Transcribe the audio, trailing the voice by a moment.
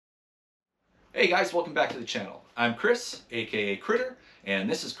Hey guys, welcome back to the channel. I'm Chris, aka Critter, and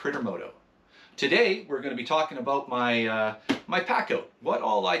this is Critter Moto. Today we're going to be talking about my pack out, what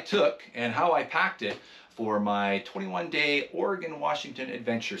all I took and how I packed it for my 21-day Oregon-Washington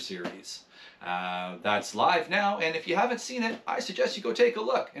Adventure Series. That's live now, and if you haven't seen it, I suggest you go take a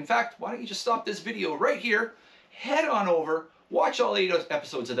look. In fact, why don't you just stop this video right here, head on over, watch all 8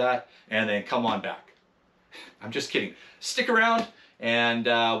 episodes of that, and then come on back. I'm just kidding. Stick around and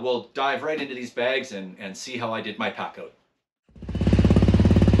we'll dive right into these bags and see how I did my pack out.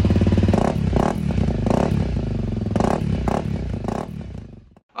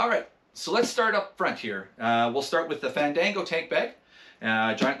 All right, so let's start up front here. We'll start with the Fandango tank bag,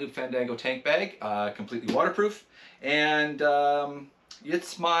 giant loop Fandango tank bag, completely waterproof, and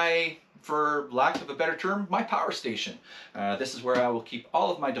it's my, for lack of a better term, my power station. This is where I will keep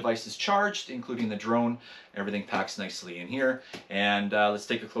all of my devices charged, including the drone. Everything packs nicely in here. And let's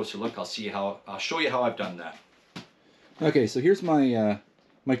take a closer look. I'll show you how I've done that. Okay, so here's my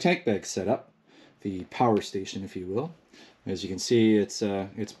my tank bag setup, the power station, if you will. As you can see, it's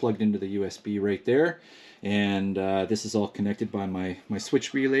plugged into the USB right there, and this is all connected by my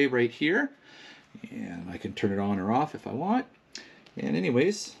switch relay right here, and I can turn it on or off if I want. And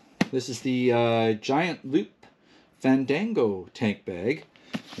anyways, this is the giant loop Fandango tank bag,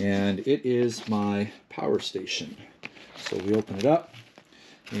 and it is my power station. So we open it up,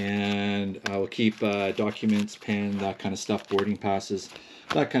 and I will keep documents, pen, that kind of stuff, boarding passes,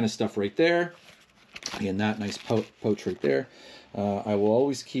 that kind of stuff right there, in that nice pouch right there. I will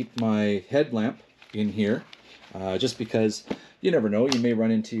always keep my headlamp in here, just because you never know, you may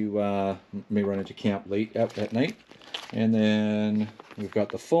run into camp late at night. And then we've got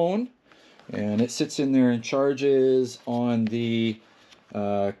the phone, and it sits in there and charges on the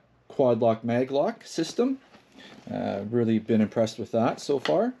quad lock mag lock system. Really been impressed with that so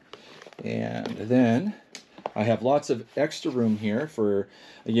far. And then I have lots of extra room here for,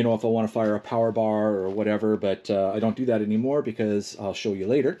 you know, if I want to fire a power bar or whatever, but I don't do that anymore because I'll show you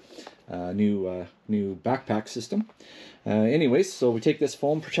later. New backpack system. Anyways, so we take this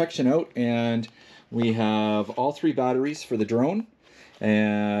foam protection out, and we have all 3 batteries for the drone, 2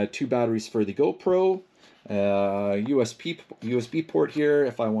 batteries for the GoPro, USB port here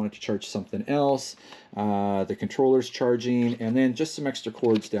if I wanted to charge something else, the controller's charging, and then just some extra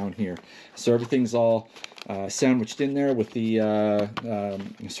cords down here. So everything's all sandwiched in there with the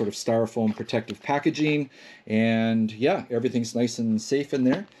sort of styrofoam protective packaging, and yeah, everything's nice and safe in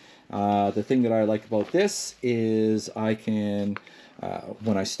there. The thing that I like about this is I can,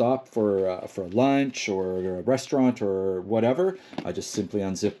 when I stop for lunch or a restaurant or whatever, I just simply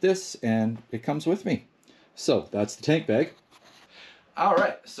unzip this and it comes with me. So that's the tank bag. All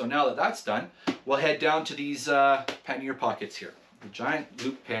right, so now that that's done, we'll head down to these pannier pockets here, the giant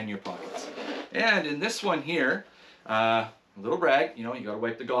loop pannier pockets. And in this one here, a little rag, you know, you gotta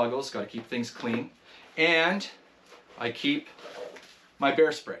wipe the goggles, gotta keep things clean. And I keep my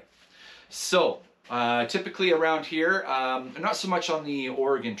bear spray. So typically around here, not so much on the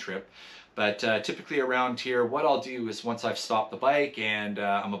Oregon trip, but typically around here, what I'll do is once I've stopped the bike and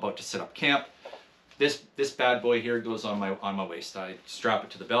I'm about to set up camp, this bad boy here goes on my waist. I strap it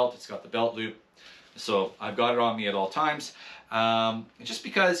to the belt. It's got the belt loop, so I've got it on me at all times. Just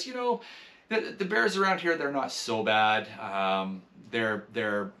because, you know, the bears around here, they're not so bad.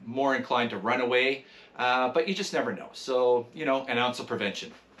 They're more inclined to run away, but you just never know. So, you know, an ounce of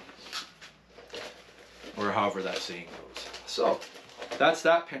prevention, or however that saying goes. So that's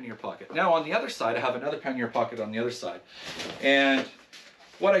that pannier pocket. Now on the other side, I have another pannier pocket on the other side. And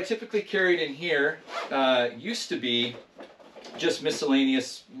what I typically carried in here used to be just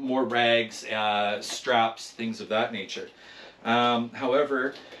miscellaneous, more rags, straps, things of that nature.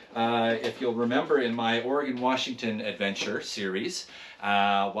 However, if you'll remember in my Oregon-Washington Adventure series,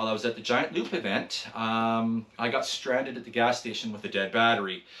 while I was at the Giant Loop event, I got stranded at the gas station with a dead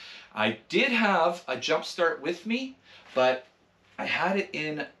battery. I did have a jump start with me, but I had it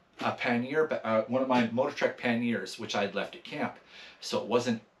in a pannier, one of my Moto panniers, which I had left at camp. So it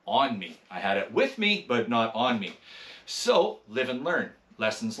wasn't on me. I had it with me, but not on me. So live and learn.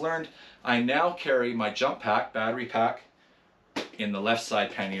 Lessons learned. I now carry my jump pack, battery pack, in the left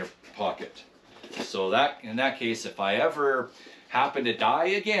side pannier pocket. So that, in that case, if I ever happen to die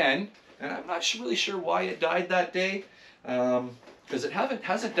again, and I'm not really sure why it died that day, because it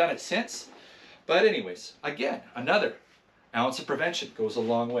hasn't done it since. But anyways, again, another ounce of prevention goes a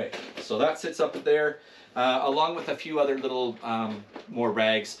long way. So that sits up there, along with a few other little more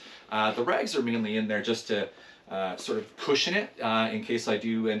rags. The rags are mainly in there just to sort of cushion it in case I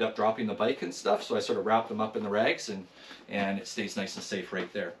do end up dropping the bike and stuff. So I sort of wrap them up in the rags, and it stays nice and safe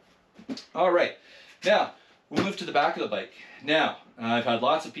right there. All right, now we'll move to the back of the bike. Now, I've had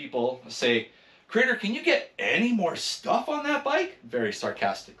lots of people say, Critter, can you get any more stuff on that bike? Very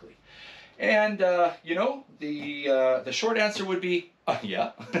sarcastically. And, you know, the short answer would be,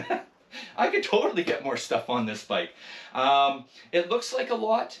 yeah. I could totally get more stuff on this bike. It looks like a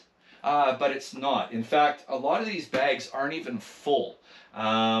lot, but it's not. In fact, a lot of these bags aren't even full.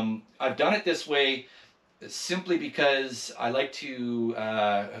 I've done it this way simply because I like to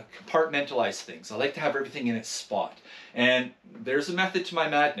compartmentalize things. I like to have everything in its spot. And there's a method to my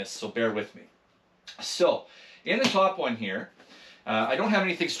madness, so bear with me. So, in the top one here, I don't have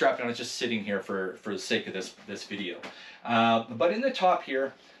anything strapped on, it's just sitting here for the sake of this video. But in the top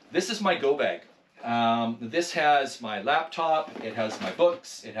here, this is my go bag. This has my laptop, it has my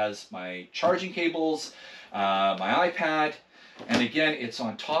books, it has my charging cables, my iPad, and again, it's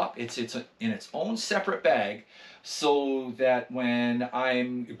on top, it's in its own separate bag, so that when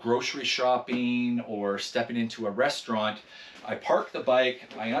I'm grocery shopping or stepping into a restaurant, I park the bike,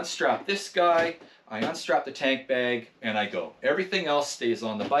 I unstrap this guy, I unstrap the tank bag, and I go. Everything else stays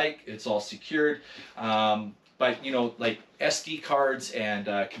on the bike, it's all secured. But you know, like SD cards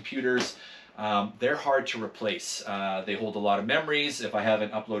and computers, they're hard to replace. They hold a lot of memories if I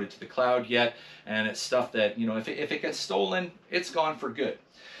haven't uploaded to the cloud yet, and it's stuff that, you know, if it gets stolen, it's gone for good.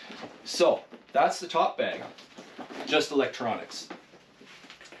 So that's the top bag, just electronics.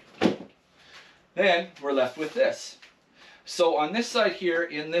 Then we're left with this. So on this side here,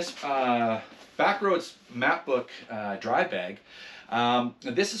 in this Backroads Mapbook dry bag,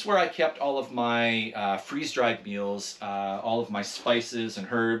 this is where I kept all of my freeze-dried meals, all of my spices and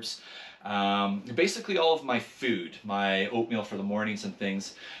herbs, basically all of my food, my oatmeal for the mornings and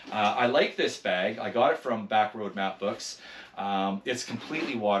things. I like this bag. I got it from Backroad Mapbooks. It's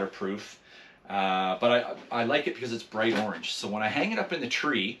completely waterproof, but I like it because it's bright orange. So when I hang it up in the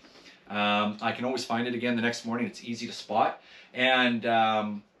tree, I can always find it again the next morning. It's easy to spot. And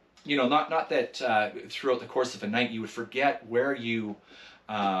you know, not that throughout the course of a night you would forget where you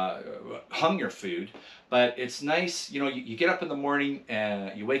hung your food, but it's nice, you know, you get up in the morning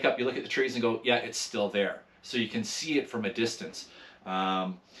and you wake up, you look at the trees and go, yeah, it's still there. So you can see it from a distance.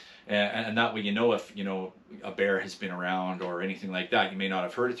 And that way you know if, you know, a bear has been around or anything like that. You may not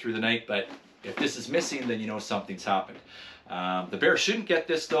have heard it through the night, but if this is missing, then you know something's happened. The bear shouldn't get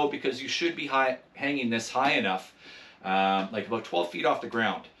this though, because you should be hanging this high enough, like about 12 feet off the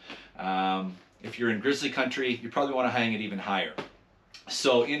ground. If you're in grizzly country, you probably want to hang it even higher.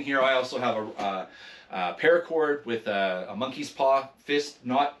 So in here I also have a paracord with a monkey's paw fist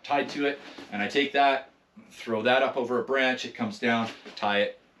knot tied to it, and I take that, throw that up over a branch, it comes down, tie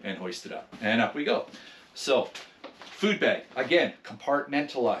it, and hoist it up. And up we go. So, food bag, again,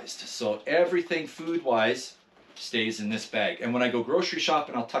 compartmentalized. So everything food-wise stays in this bag. And when I go grocery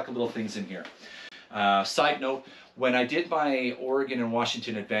shopping, I'll tuck little things in here. Side note, when I did my Oregon and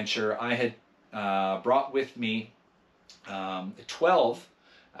Washington adventure, I had brought with me 12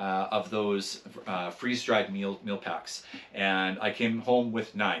 of those freeze-dried meal packs, and I came home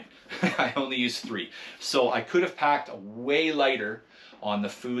with 9. I only used 3. So I could have packed way lighter on the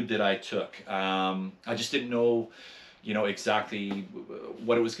food that I took. I just didn't know, you know, exactly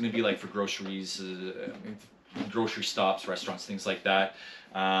what it was going to be like for groceries, grocery stops, restaurants, things like that.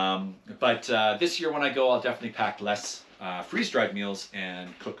 But this year when I go, I'll definitely pack less freeze-dried meals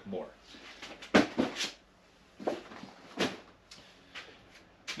and cook more.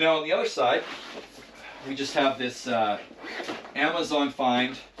 Now on the other side, we just have this Amazon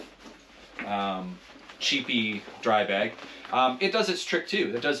find cheapy dry bag. It does its trick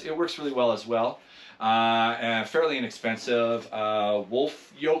too. It works really well as well. And fairly inexpensive.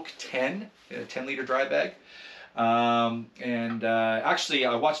 Wolf Yoke 10, a 10-liter dry bag. Actually,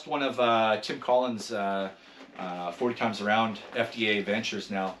 I watched one of Tim Collins' 40 Times Around FDA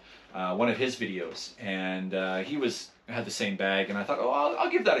Adventures now, one of his videos, and he had the same bag, and I thought, oh, I'll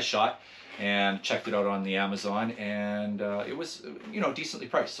give that a shot, and checked it out on the Amazon, and it was, you know, decently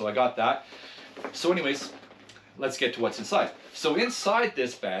priced, so I got that. So anyways, let's get to what's inside. So inside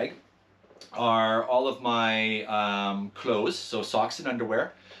this bag are all of my clothes, so socks and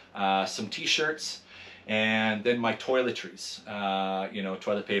underwear, some t-shirts, and then my toiletries, you know,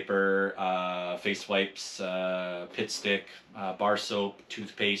 toilet paper, face wipes, pit stick, bar soap,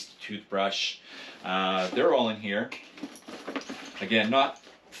 toothpaste, toothbrush. They're all in here. Again, not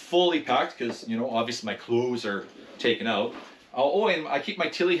fully packed because, you know, obviously my clothes are taken out. Oh, and I keep my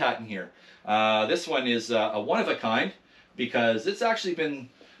Tilly hat in here. This one is a one-of-a-kind because it's actually been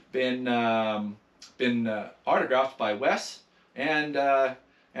autographed by Wes and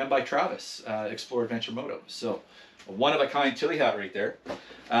by Travis, Explore Adventure Moto. So a one-of-a-kind Tilly hat right there.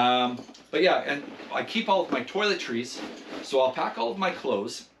 But yeah, and I keep all of my toiletries, so I'll pack all of my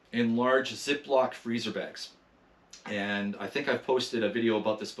clothes in large Ziploc freezer bags. And I think I've posted a video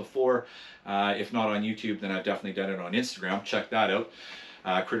about this before. If not on YouTube, then I've definitely done it on Instagram. Check that out,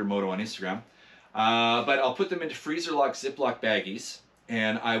 Critter Moto on Instagram. But I'll put them into freezer lock Ziploc baggies,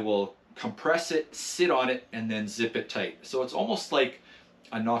 and I will compress it, sit on it, and then zip it tight. So it's almost like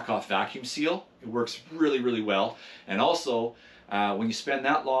a knockoff vacuum seal. It works really, really well. And also, when you spend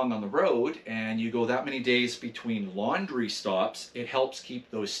that long on the road and you go that many days between laundry stops, it helps keep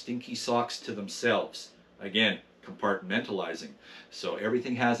those stinky socks to themselves. Again, compartmentalizing. So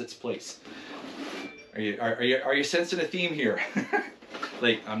everything has its place. Are you sensing a theme here?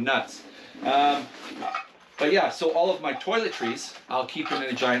 Like, I'm nuts. But yeah, so all of my toiletries, I'll keep in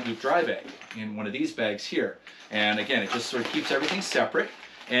a giant loop dry bag in one of these bags here. And again, it just sort of keeps everything separate,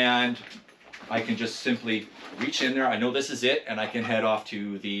 and I can just simply reach in there. I know this is it, and I can head off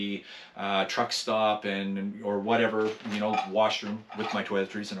to the truck stop or whatever, washroom with my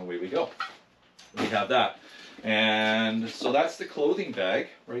toiletries, and away we go. We have that. And so that's the clothing bag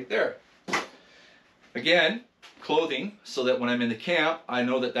right there. Again, clothing, so that when I'm in the camp, I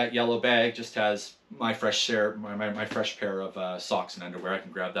know that that yellow bag just has my fresh pair of socks and underwear. I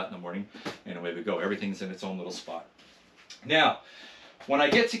can grab that in the morning, and away we go. Everything's in its own little spot. Now, when I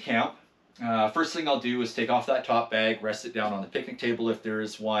get to camp, first thing I'll do is take off that top bag, rest it down on the picnic table if there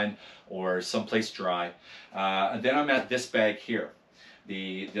is one, or someplace dry. And then I'm at this bag here,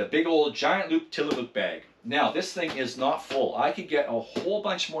 the big old giant loop Tillamook bag. Now, this thing is not full. I could get a whole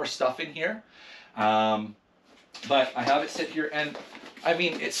bunch more stuff in here, but I have it sit here, and I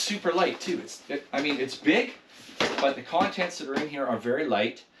mean, it's super light too. It's big, but the contents that are in here are very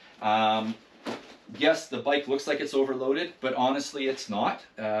light. Yes, the bike looks like it's overloaded, but honestly, it's not.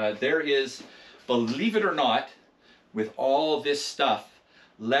 There is, believe it or not, with all this stuff,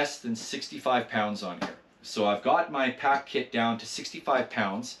 less than 65 pounds on here. So I've got my pack kit down to 65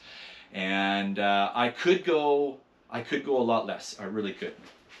 pounds, and I could go a lot less. I really could.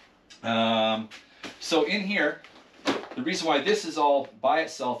 So in here, the reason why this is all by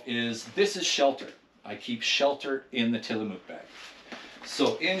itself is this is shelter. I keep shelter in the Tillamook bag.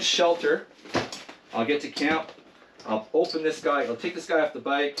 So in shelter, I'll get to camp, I'll open this guy, I'll take this guy off the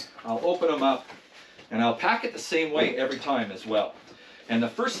bike, I'll open him up, and I'll pack it the same way every time as well. And the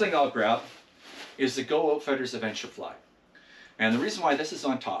first thing I'll grab is the Go Outfitters Adventure Fly. And the reason why this is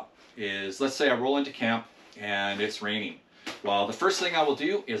on top is, let's say I roll into camp and it's raining. Well, the first thing I will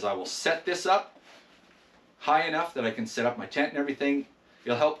do is I will set this up high enough that I can set up my tent and everything.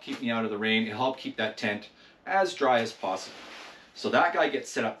 It'll help keep me out of the rain. It'll help keep that tent as dry as possible. So that guy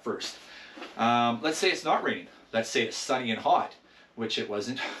gets set up first. Let's say it's not raining. Let's say it's sunny and hot, which it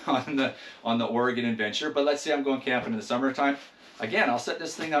wasn't on the Oregon Adventure. But let's say I'm going camping in the summertime. Again, I'll set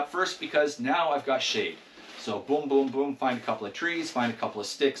this thing up first because now I've got shade. So boom, boom, boom, find a couple of trees, find a couple of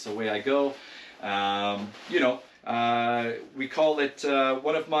sticks, away I go. We call it,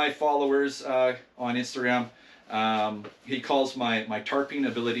 one of my followers on Instagram, he calls my tarping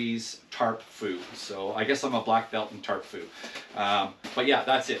abilities tarp foo. So I guess I'm a black belt in tarp foo. But yeah,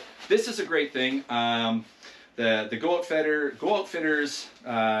 that's it. This is a great thing. The Go Outfitters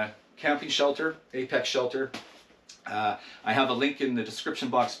camping shelter, Apex shelter. I have a link in the description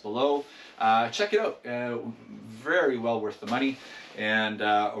box below. Check it out. Very well worth the money, and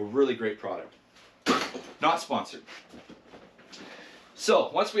a really great product. Not sponsored.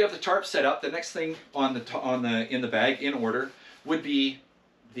 So once we have the tarp set up, the next thing in the bag in order would be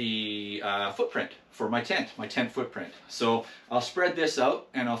the footprint for my tent footprint. So I'll spread this out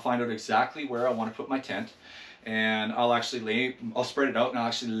and I'll find out exactly where I want to put my tent, and I'll spread it out and I'll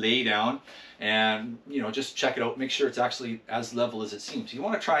actually lay down and just check it out, make sure it's actually as level as it seems. You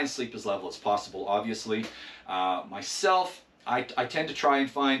want to try and sleep as level as possible, obviously. Myself, I tend to try and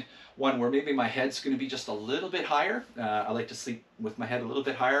find one where maybe my head's going to be just a little bit higher. I like to sleep with my head a little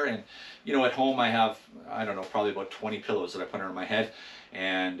bit higher, and at home I have, I don't know, probably about 20 pillows that I put under my head,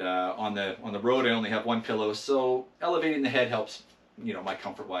 and on the road I only have one pillow, so elevating the head helps, my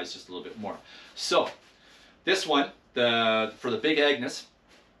comfort wise, just a little bit more. So this one, for the Big Agnes,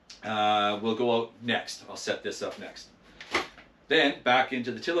 will go out next. I'll set this up next. Then back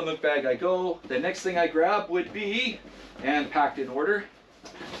into the Tillamook bag I go. The next thing I grab would be, and packed in order,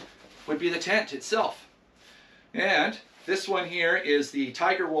 would be the tent itself. And this one here is the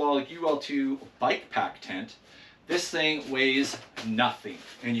Tiger Wall UL2 bike pack tent. This thing weighs nothing,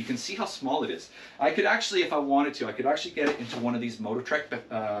 and you can see how small it is. I could actually, if I wanted to, I could actually get it into one of these Moto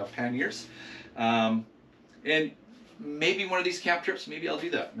panniers. And maybe one of these camp trips, maybe I'll do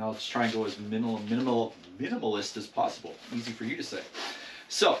that. And I'll just try and go as minimal minimalist as possible. Easy for you to say.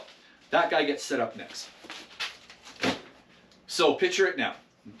 So that guy gets set up next. So picture it now.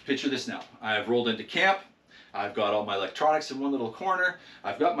 Picture this now. I've rolled into camp. I've got all my electronics in one little corner.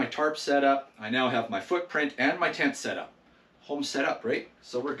 I've got my tarp set up. I now have my footprint and my tent set up. Home set up, right?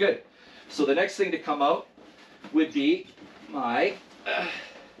 So we're good. So the next thing to come out would be my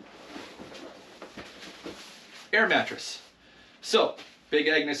air mattress. So Big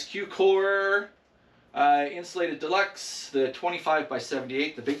Agnes Q-Core insulated deluxe, the 25 by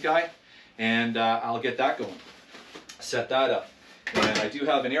 78, the big guy, and I'll get that going. Set that up. And I do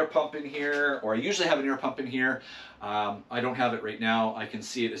have an air pump in here, or I usually have an air pump in here. I don't have it right now. I can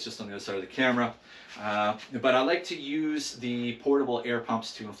see it, it's just on the other side of the camera. But I like to use the portable air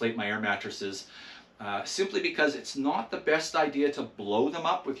pumps to inflate my air mattresses, simply because it's not the best idea to blow them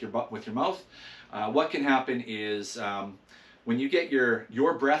up with your mouth. What can happen is when you get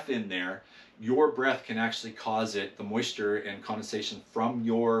your breath in there, your breath can actually cause it, the moisture and condensation from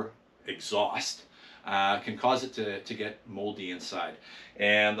your exhaust, can cause it to get moldy inside.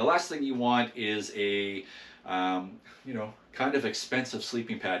 And the last thing you want is a you know, kind of expensive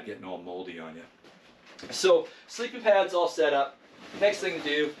sleeping pad getting all moldy on you. So sleeping pad's all set up. Next thing to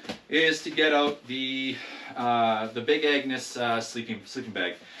do is to get out the Big Agnes sleeping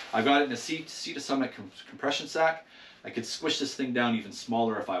bag. I've got it in a Sea to Summit compression sack. I could squish this thing down even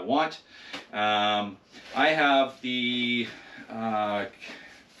smaller if I want. I have the I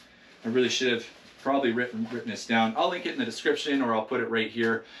really should have probably written this down. I'll link it in the description, or I'll put it right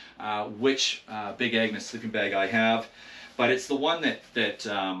here, which Big Agnes sleeping bag I have. But it's the one that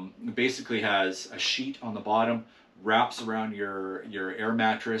basically has a sheet on the bottom, wraps around your air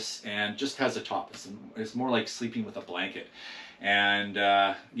mattress, and just has a top. It's more like sleeping with a blanket. And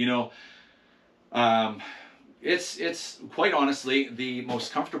you know, it's quite honestly the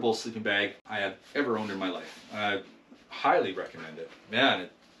most comfortable sleeping bag I have ever owned in my life. I highly recommend it. Man,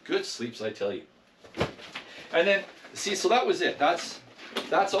 good sleeps, I tell you. And then, see, so that was it. That's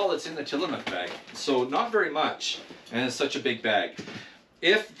all that's in the Tillamook bag. So not very much, and it's such a big bag.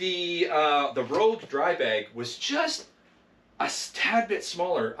 If the Rogue dry bag was just a tad bit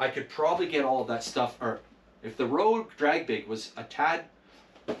smaller, I could probably get all of that stuff. Or if the Rogue dry bag was a tad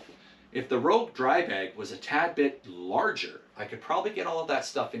bit larger, I could probably get all of that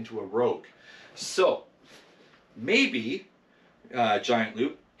stuff into a Rogue. So maybe Giant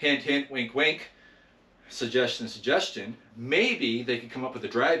Loop, hint hint, wink wink, suggestion suggestion, maybe they could come up with a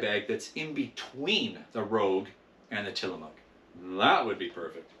dry bag that's in between the Rogue and the Tillamook. That would be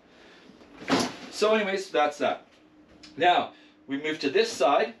perfect. So anyways, that's that. Now we move to this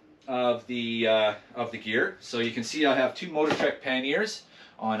side of the gear. So you can see I have two Mototrek panniers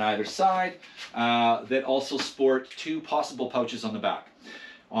on either side that also sport two possible pouches on the back.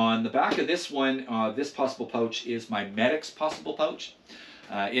 On the back of this one, this possible pouch is my Medic's possible pouch.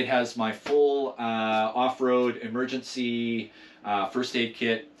 It has my full off-road emergency first aid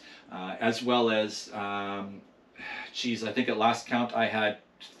kit, as well as, geez, I think at last count I had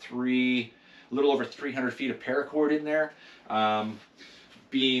a little over 300 feet of paracord in there.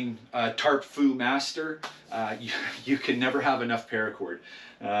 Being a tarp foo master, you can never have enough paracord.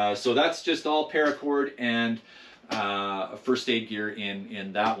 So that's just all paracord and first aid gear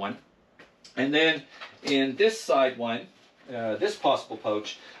in that one. And then in this side one, this possible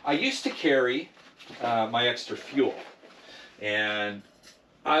pouch, I used to carry my extra fuel, and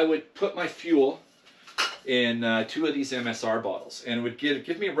I would put my fuel in two of these MSR bottles, and it would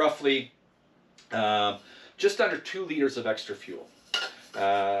give me roughly just under 2 liters of extra fuel.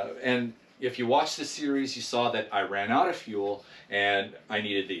 And if you watched the series, you saw that I ran out of fuel and I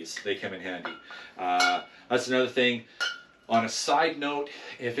needed these. They come in handy. That's another thing. On a side note,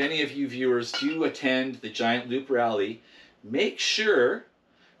 if any of you viewers do attend the Giant Loop Rally, make sure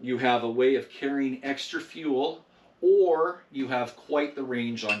you have a way of carrying extra fuel, or you have quite the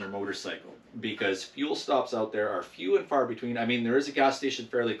range on your motorcycle, because fuel stops out there are few and far between. I mean, there is a gas station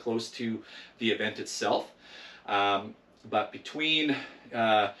fairly close to the event itself, but between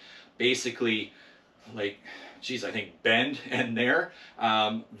basically, like, geez, I think Bend and there,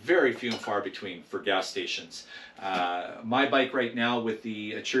 very few and far between for gas stations. My bike right now with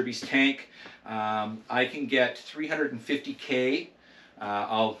the Chirby's tank, I can get 350K.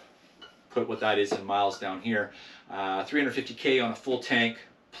 I'll put what that is in miles down here. 350K on a full tank,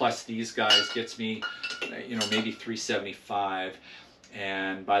 plus these guys gets me, you know, maybe 375.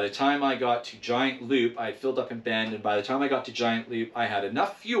 And by the time I got to Giant Loop, I filled up in Bend, and by the time I got to Giant Loop, I had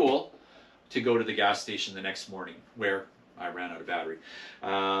enough fuel to go to the gas station the next morning, where I ran out of battery.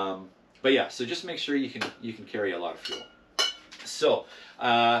 But yeah, so just make sure you can carry a lot of fuel. So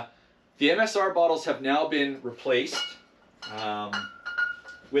The MSR bottles have now been replaced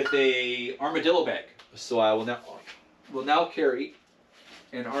with a armadillo bag. So I will now carry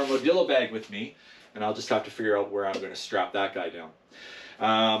an armadillo bag with me, and I'll just have to figure out where I'm going to strap that guy down.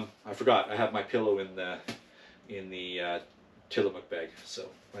 I forgot, I have my pillow in the Tillamook bag. So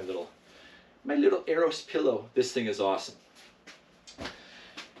my little Eros pillow. This thing is awesome.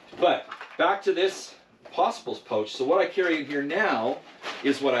 But back to this Possibles pouch. So what I carry in here now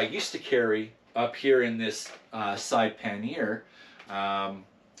is what I used to carry up here in this side pannier,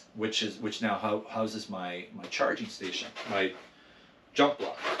 which now houses my charging station, my jump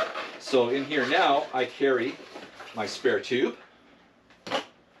block. So in here now I carry my spare tube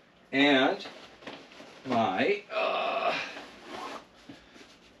and my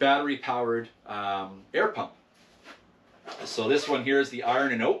battery powered air pump. So this one here is the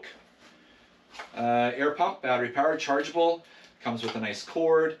Iron and Oak air pump, battery powered, chargeable, comes with a nice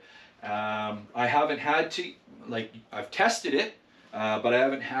cord. I haven't had to, I've tested it, but I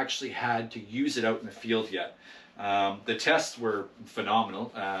haven't actually had to use it out in the field yet. The tests were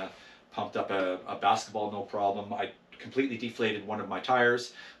phenomenal. Pumped up a basketball, no problem. I completely deflated one of my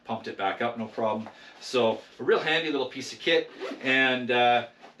tires, pumped it back up, no problem. So a real handy little piece of kit. And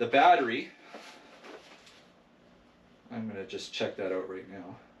the battery, I'm gonna just check that out right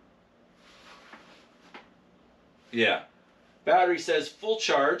now. Yeah, battery says full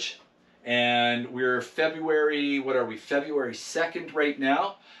charge, and we're February, what are we, February 2nd right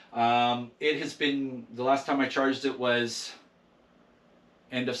now. It has been, the last time I charged it was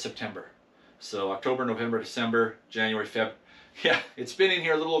end of September. So October, November, December, January, Feb. Yeah, it's been in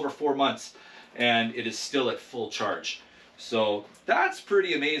here a little over 4 months, and it is still at full charge. So that's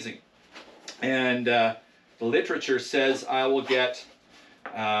pretty amazing. And the literature says I will get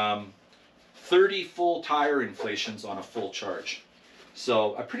 30 full tire inflations on a full charge.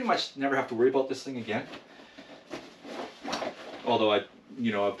 So I pretty much never have to worry about this thing again. Although it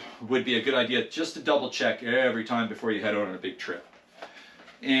would be a good idea just to double check every time before you head out on a big trip.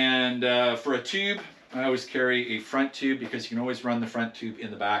 And for a tube, I always carry a front tube because you can always run the front tube in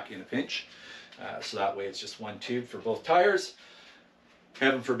the back in a pinch. So that way it's just one tube for both tires.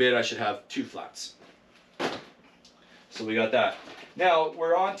 Heaven forbid I should have 2 flats. So we got that. Now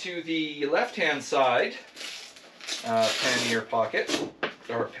we're on to the left-hand side pannier pocket.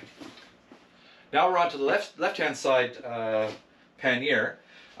 Now we're on to the left-hand side pannier.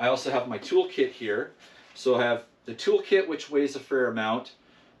 I also have my toolkit here. So I have the toolkit, which weighs a fair amount.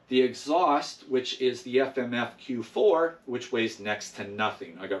 The exhaust, which is the FMF Q4, which weighs next to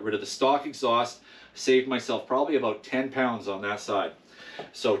nothing. I got rid of the stock exhaust, saved myself probably about 10 pounds on that side.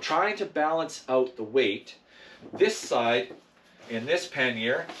 So trying to balance out the weight, this side, in this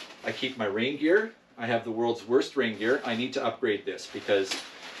pannier, I keep my rain gear. I have the world's worst rain gear. I need to upgrade this because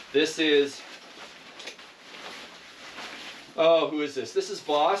this is, oh, who is this? This is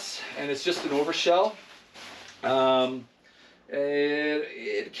Boss, and it's just an overshell.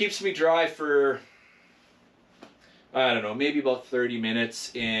 It keeps me dry for, I don't know, maybe about 30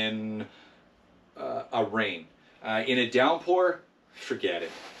 minutes in a rain. In a downpour, forget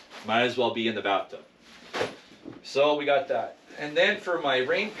it. Might as well be in the bathtub. So we got that. And then for my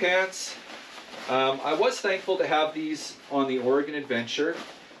rain pants, I was thankful to have these on the Oregon Adventure.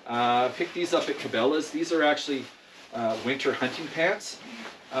 I picked these up at Cabela's. These are actually winter hunting pants.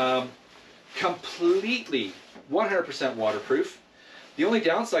 Completely 100% waterproof. The only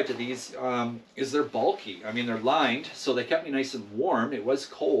downside to these is they're bulky. I mean, they're lined, so they kept me nice and warm. It was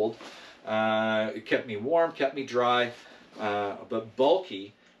cold. It kept me warm, kept me dry, but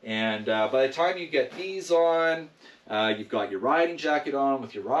bulky. And by the time you get these on, you've got your riding jacket on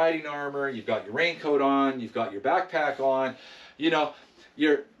with your riding armor, you've got your raincoat on, you've got your backpack on. You know,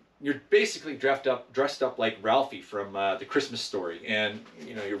 you're basically dressed up like Ralphie from the Christmas Story, and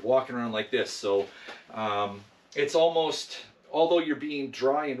you know, you're walking around like this. So it's almost, although you're being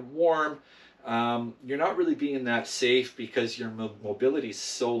dry and warm, you're not really being that safe because your mobility is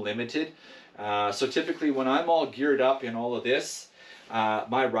so limited. So typically when I'm all geared up in all of this,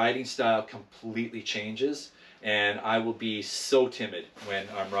 my riding style completely changes, and I will be so timid when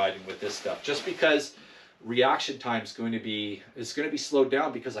I'm riding with this stuff, just because reaction time is going to be slowed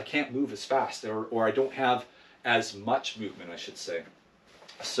down because I can't move as fast, or I don't have as much movement, I should say.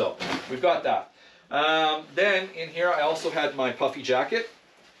 So we've got that. Then in here I also had my puffy jacket,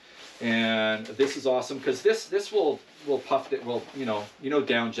 and this is awesome because this will puff it. Well, you know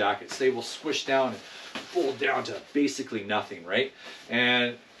down jackets, they will squish down and fold down to basically nothing, right?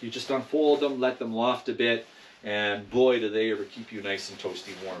 And you just unfold them, let them loft a bit, and boy, do they ever keep you nice and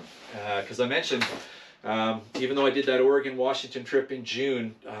toasty warm. Because I mentioned Even though I did that Oregon-Washington trip in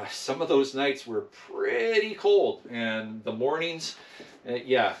June, some of those nights were pretty cold, and the mornings,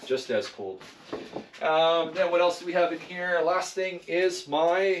 yeah, just as cold. Then what else do we have in here? Last thing is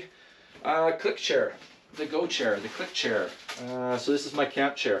my click chair, the Go chair, the click chair. So this is my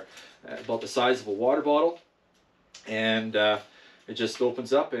camp chair, about the size of a water bottle, and it just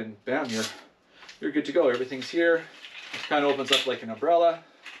opens up, and bam, you're good to go. Everything's here. It kind of opens up like an umbrella.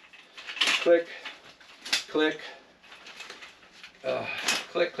 Click, click,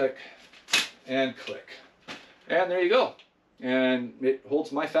 click, click, and click. And there you go. And it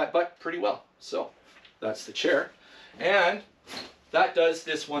holds my fat butt pretty well. So that's the chair. And that does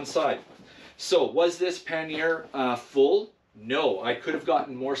this one side. So was this pannier full? No, I could have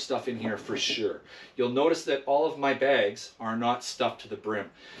gotten more stuff in here for sure. You'll notice that all of my bags are not stuffed to the brim.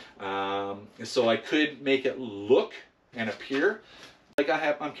 So I could make it look and appear like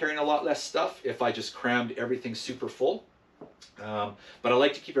I'm carrying a lot less stuff if I just crammed everything super full. But I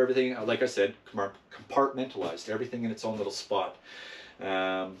like to keep everything, like I said, compartmentalized, everything in its own little spot.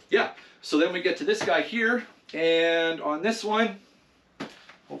 Yeah, so then we get to this guy here, and on this one,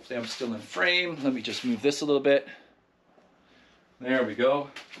 hopefully I'm still in frame. Let me just move this a little bit. There we go.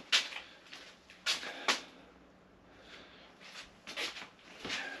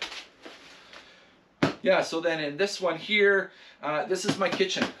 Yeah, so then in this one here, this is my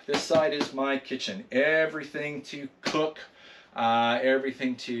kitchen. This side is my kitchen. Everything to cook,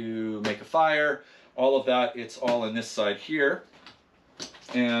 everything to make a fire, all of that, it's all in this side here.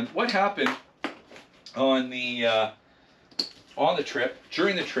 And what happened on the trip,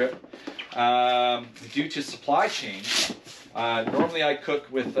 during the trip, due to supply chain, normally I cook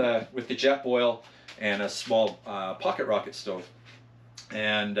with the jet boil and a small pocket rocket stove.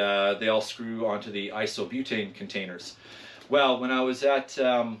 And they all screw onto the isobutane containers. Well, when I was at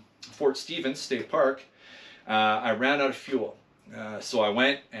Fort Stevens State Park, I ran out of fuel. So I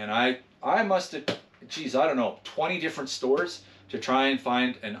went and I must have, geez, I don't know, 20 different stores to try and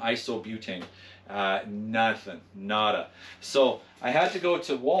find an isobutane. Nothing, nada. So I had to go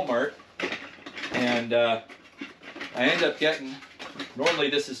to Walmart, and I ended up getting, normally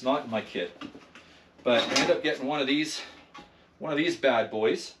this is not in my kit, but I ended up getting one of these bad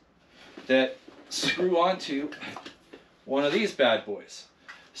boys that screw onto one of these bad boys.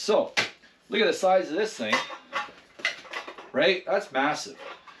 So look at the size of this thing, right? That's massive.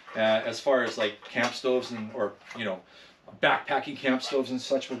 As far as like camp stoves or you know, backpacking camp stoves and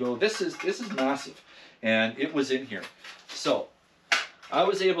such will go. This is massive, and it was in here. So I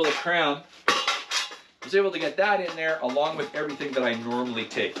was able to get that in there along with everything that I normally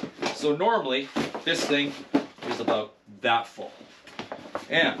take. So normally this thing is about that full.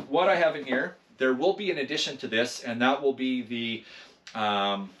 And what I have in here, there will be an addition to this, and that will be the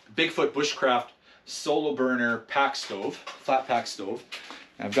Bigfoot Bushcraft solo burner pack stove, flat pack stove.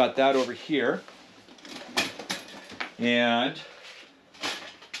 I've got that over here. And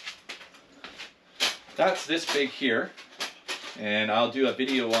that's this big here. And I'll do a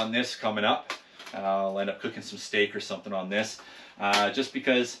video on this coming up. I'll end up cooking some steak or something on this, just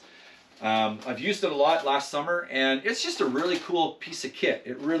because I've used it a lot last summer, and it's just a really cool piece of kit.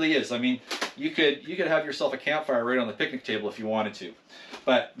 It really is. I mean, you could have yourself a campfire right on the picnic table if you wanted to.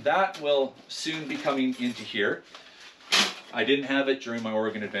 But that will soon be coming into here. I didn't have it during my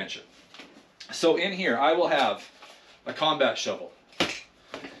Oregon adventure. So in here I will have a combat shovel.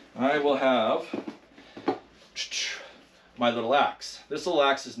 I will have my little axe. This little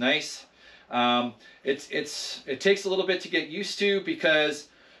axe is nice. It takes a little bit to get used to because,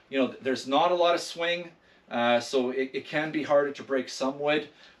 you know, there's not a lot of swing, so it can be harder to break some wood,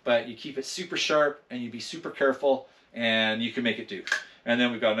 but you keep it super sharp and you be super careful and you can make it do. And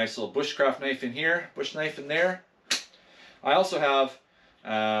then we've got a nice little bushcraft knife in here, bush knife in there. I also have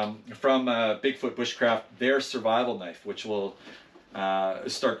from Bigfoot Bushcraft their survival knife, which will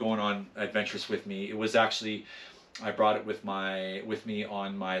start going on adventures with me. It was actually, I brought it with me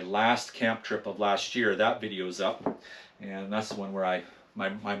on my last camp trip of last year. That video's up, and that's the one where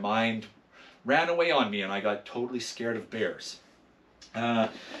my mind ran away on me and I got totally scared of bears. I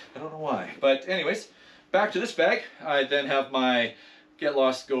don't know why, but anyways, back to this bag. I then have my Get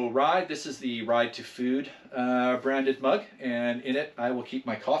Lost Go Ride. This is the Ride to Food branded mug, and in it I will keep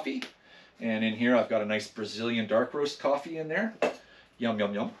my coffee. And in here I've got a nice Brazilian dark roast coffee in there. Yum,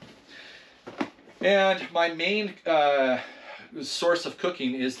 yum, yum. And my main source of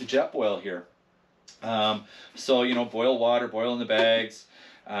cooking is the jet boil here. So, you know, boil water, boil in the bags.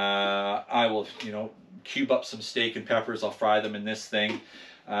 I will, you know, cube up some steak and peppers. I'll fry them in this thing.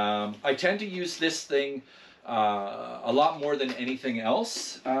 I tend to use this thing a lot more than anything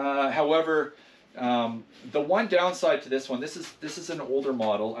else. However, The one downside to this one, this is an older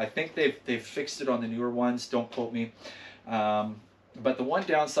model. I think they've fixed it on the newer ones. Don't quote me. But the one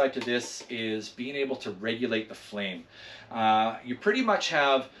downside to this is being able to regulate the flame. You pretty much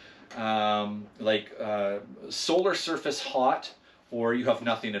have solar surface hot, or you have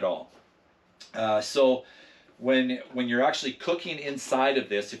nothing at all. So when you're actually cooking inside of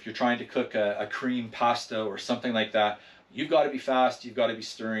this, if you're trying to cook a cream pasta or something like that, you've got to be fast, you've got to be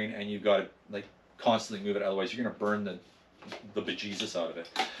stirring, and you've got to like constantly move it. Otherwise, you're going to burn the bejesus out of it.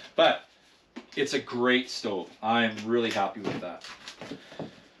 But it's a great stove. I'm really happy with that.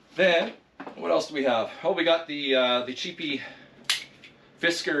 Then, what else do we have? Oh, we got the cheapy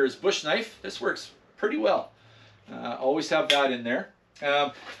Fiskars bush knife. This works pretty well. Always have that in there.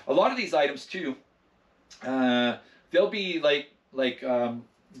 A lot of these items too, they'll be like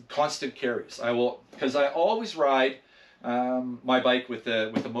constant carries. Because I always ride my bike with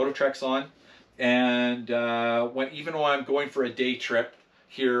the Moto Treks on, and even when I'm going for a day trip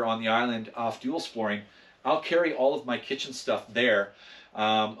here on the island off dual sporing, I'll carry all of my kitchen stuff there,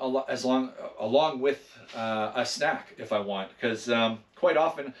 along with a snack if I want. Because quite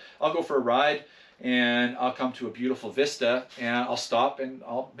often I'll go for a ride and I'll come to a beautiful vista and I'll stop and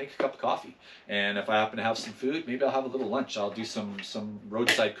I'll make a cup of coffee. And if I happen to have some food, maybe I'll have a little lunch. I'll do some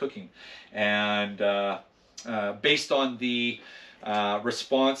roadside cooking. And based on the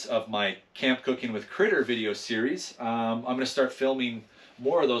response of my Camp Cooking with Critter video series, I'm going to start filming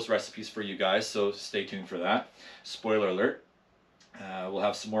more of those recipes for you guys, so stay tuned for that. Spoiler alert. We'll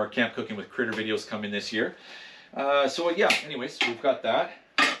have some more Camp Cooking with Critter videos coming this year. So yeah, anyways, we've got that.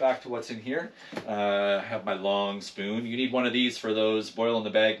 Back to what's in here. I have my long spoon. You need one of these for those boil in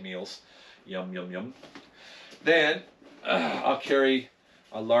the bag meals. Yum, yum, yum. Then I'll carry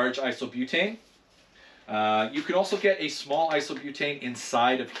a large isobutane. You can also get a small isobutane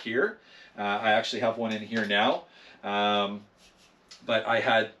inside of here. I actually have one in here now. But I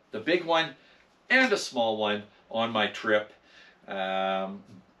had the big one and a small one on my trip. Bear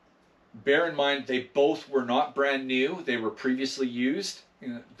in mind, they both were not brand new. They were previously used.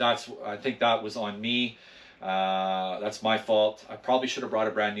 I think that was on me. That's my fault. I probably should have brought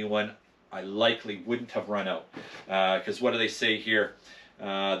a brand new one. I likely wouldn't have run out. Because what do they say here?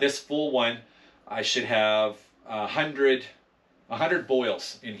 This full one, I should have 100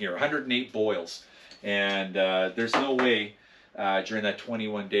 boils in here, 108 boils. And there's no way during that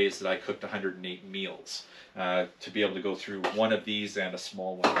 21 days that I cooked 108 meals to be able to go through one of these and a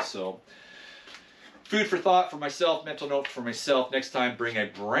small one. So food for thought for myself, mental note for myself. Next time, bring a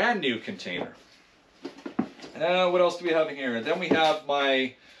brand new container. What else do we have in here? And then we have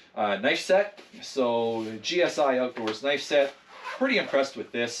my knife set. So GSI Outdoors knife set. Pretty impressed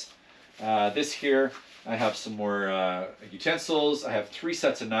with this. This here, I have some more utensils. I have 3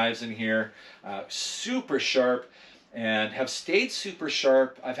 sets of knives in here. Super sharp and have stayed super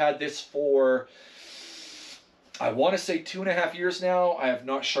sharp. I've had this for, I want to say 2.5 years now. I have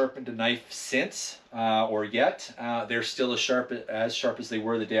not sharpened a knife since or yet. They're still as sharp as they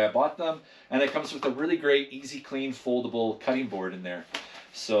were the day I bought them. And it comes with a really great, easy, clean, foldable cutting board in there.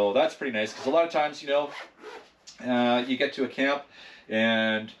 So that's pretty nice, because a lot of times, you know, you get to a camp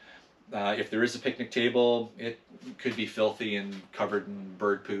and if there is a picnic table, it could be filthy and covered in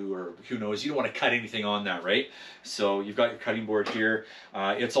bird poo or who knows. You don't want to cut anything on that, right? So you've got your cutting board here.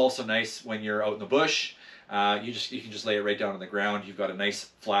 It's also nice when you're out in the bush. You can just lay it right down on the ground. You've got a nice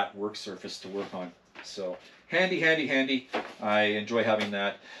flat work surface to work on. So handy, handy, handy. I enjoy having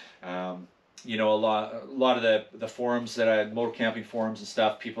that. You know, a lot of the forums that I motor camping forums and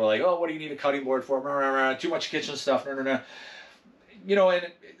stuff, people are like, oh, what do you need a cutting board for? Too much kitchen stuff. You know,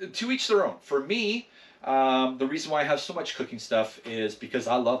 and to each their own. For me, the reason why I have so much cooking stuff is because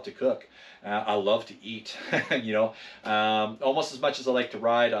I love to cook. I love to eat. You know, almost as much as I like to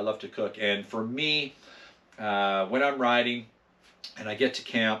ride, I love to cook. And for me, when I'm riding and I get to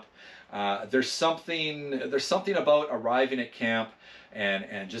camp, there's something about arriving at camp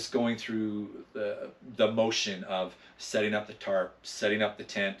and just going through the motion of setting up the tarp, setting up the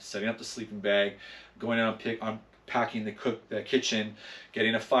tent, setting up the sleeping bag, going out on packing the kitchen,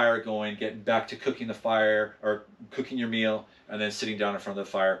 getting a fire going, getting back to cooking the fire or cooking your meal, and then sitting down in front of the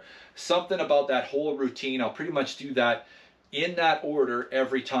fire. Something about that whole routine, I'll pretty much do that in that order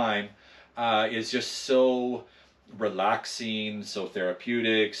every time, is just so relaxing, so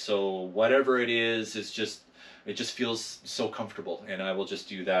therapeutic, so whatever it is, it just feels so comfortable, and I will just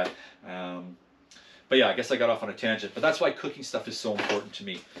do that. But yeah, I guess I got off on a tangent, but that's why cooking stuff is so important to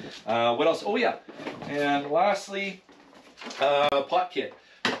me. What else? Oh yeah, and lastly, pot kit.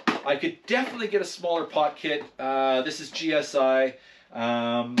 I could definitely get a smaller pot kit. This is GSI.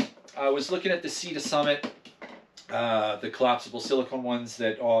 I was looking at the Sea to Summit, the collapsible silicone ones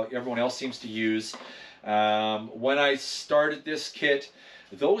that everyone else seems to use. When I started this kit,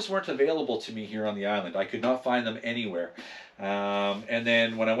 those weren't available to me here on the island. I could not find them anywhere. And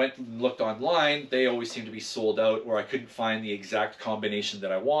then when I went and looked online, they always seemed to be sold out, or I couldn't find the exact combination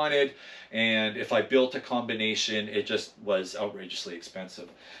that I wanted. And if I built a combination, it just was outrageously expensive.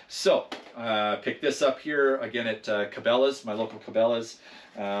 So picked this up here again at Cabela's, my local Cabela's.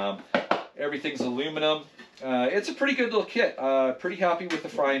 Everything's aluminum. It's a pretty good little kit. Pretty happy with the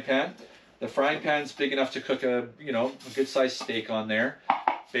frying pan. The frying pan's big enough to cook a good sized steak on there.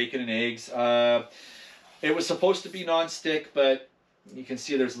 Bacon and eggs. It was supposed to be non-stick, but you can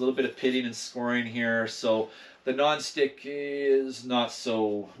see there's a little bit of pitting and scoring here, so the non-stick is not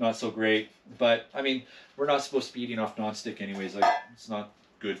so great. But I mean, we're not supposed to be eating off non-stick anyways. Like, it's not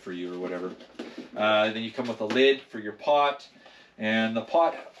good for you or whatever. Then you come with a lid for your pot, and the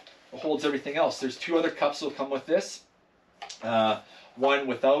pot holds everything else. There's 2 other cups that will come with this. One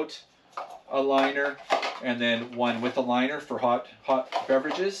without a liner, and then one with a liner for hot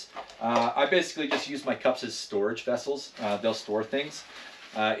beverages. I basically just use my cups as storage vessels. They'll store things.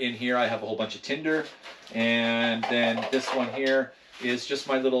 In here I have a whole bunch of tinder, and then this one here is just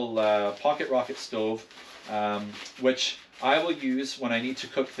my little pocket rocket stove, which I will use when I need to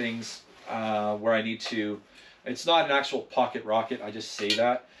cook things where I need to. It's not an actual pocket rocket, I just say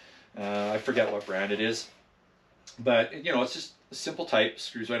that. I forget what brand it is, but it's just a simple type,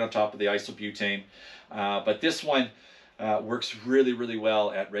 screws right on top of the isobutane. But this one works really, really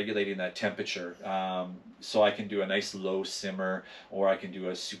well at regulating that temperature. So I can do a nice low simmer, or I can do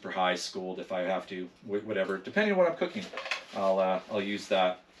a super high scold if I have to, whatever. Depending on what I'm cooking, I'll use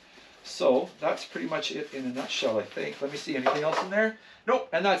that. So that's pretty much it in a nutshell, I think. Let me see, anything else in there? Nope,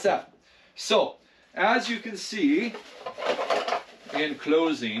 and that's that. So, as you can see, in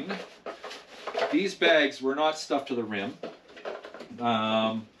closing, these bags were not stuffed to the rim.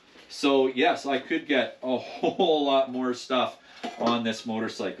 So yes, I could get a whole lot more stuff on this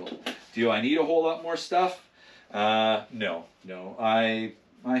motorcycle. Do I need a whole lot more stuff? No. I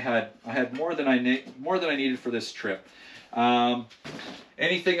had more than I needed for this trip.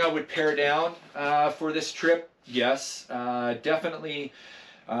 Anything I would pare down for this trip? Yes, definitely.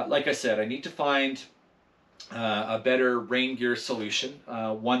 Like I said, I need to find a better rain gear solution,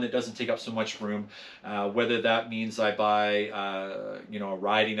 one that doesn't take up so much room, whether that means I buy a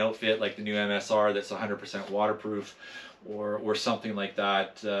riding outfit like the new MSR that's 100% waterproof, or something like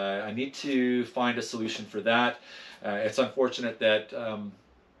that. I need to find a solution for that. It's unfortunate that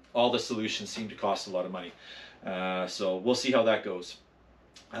all the solutions seem to cost a lot of money, so we'll see how that goes.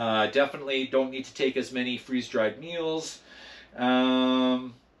 Definitely don't need to take as many freeze-dried meals.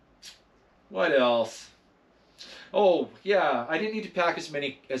 What else? Oh yeah, I didn't need to pack as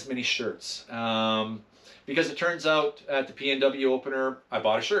many shirts, because it turns out at the PNW opener I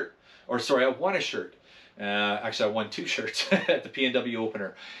bought a shirt, or sorry, I won a shirt. Actually, I won 2 shirts at the PNW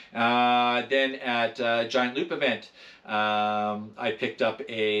opener. Then at Giant Loop event, I picked up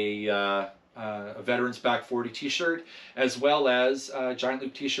a Veterans Back 40 t-shirt, as well as Giant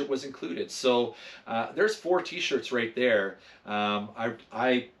Loop t-shirt was included. So there's 4 t-shirts right there.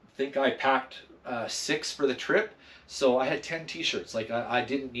 I think I packed 6 for the trip. So I had 10 t-shirts. Like, I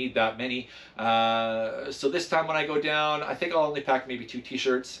didn't need that many. So this time when I go down, I think I'll only pack maybe 2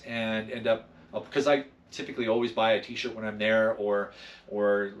 t-shirts and end up, because I typically always buy a t-shirt when I'm there, or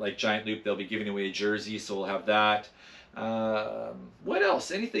like Giant Loop, they'll be giving away a jersey, so we'll have that. What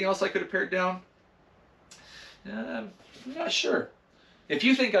else? Anything else I could have pared down? I'm not sure. If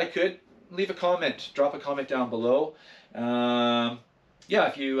you think I could, leave a comment. Drop a comment down below. Yeah,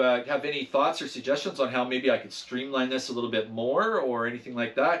 if you have any thoughts or suggestions on how maybe I could streamline this a little bit more, or anything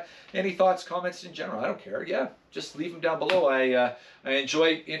like that. Any thoughts, comments in general, I don't care. Yeah, just leave them down below. I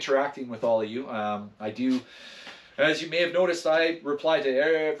enjoy interacting with all of you. I do, as you may have noticed, I reply to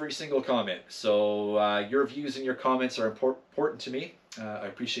every single comment. So your views and your comments are important to me. I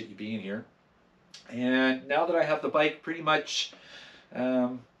appreciate you being here. And now that I have the bike pretty much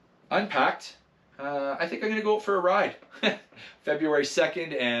unpacked, I think I'm going to go out for a ride. February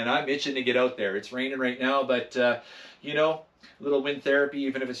 2nd, and I'm itching to get out there. It's raining right now, but you know, a little wind therapy,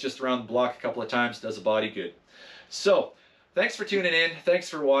 even if it's just around the block a couple of times, does a body good. So thanks for tuning in. Thanks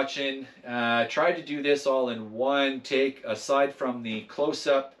for watching. Tried to do this all in one take, aside from the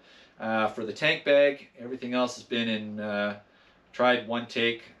close-up for the tank bag. Everything else has been in tried one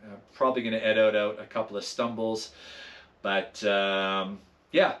take. Probably going to edit out a couple of stumbles, but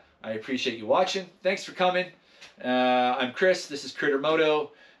yeah, I appreciate you watching. Thanks for coming. I'm Chris. This is Critter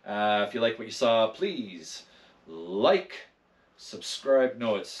Moto. If you like what you saw, please like, subscribe.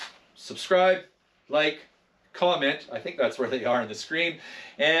 No, it's subscribe, like, comment. I think that's where they are on the screen.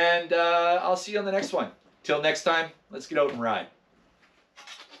 And I'll see you on the next one. Till next time, let's get out and ride.